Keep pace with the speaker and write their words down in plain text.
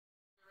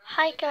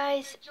Hi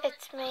guys,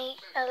 it's me,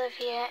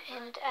 Olivia,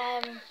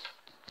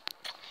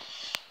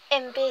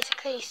 and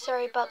basically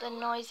sorry about the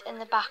noise in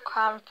the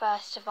background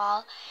first of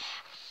all,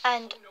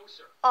 and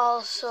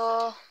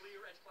also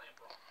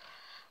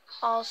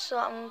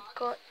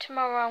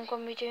tomorrow I'm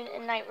going to be doing a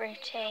night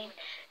routine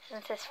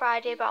since it's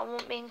Friday, but I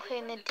won't be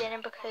including the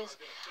dinner because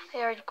I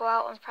already go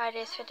out on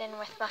Fridays for dinner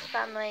with my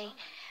family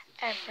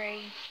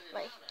every,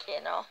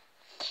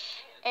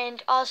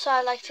 And also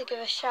I'd like to give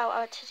a shout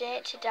out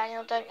today to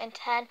Daniel Duncan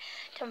 10,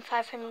 Tom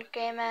 500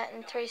 Gamer,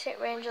 and 3 Sick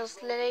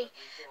Rangers Lily.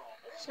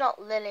 It's not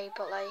Lily,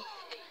 but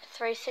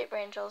 3 Sick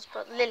Rangers,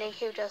 but Lily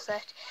who does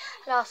it.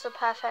 And also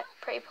Perfect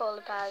Pretty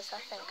Polar Bears, I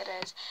think it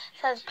is.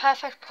 It says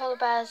Perfect Polar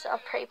Bears or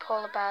Pretty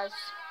Polar Bears.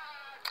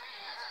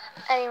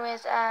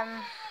 Anyways,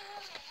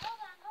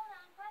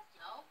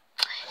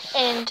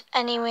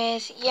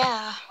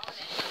 yeah.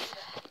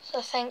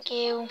 So thank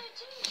you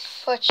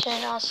for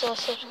watching. Also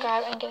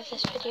subscribe and give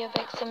this video a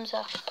big thumbs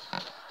up.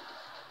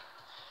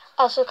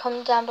 Also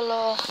comment down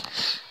below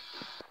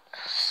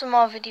some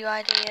more video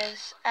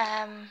ideas.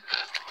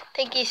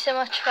 Thank you so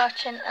much for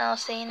watching, and I'll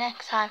see you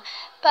next time.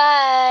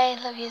 Bye.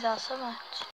 Love you all so much.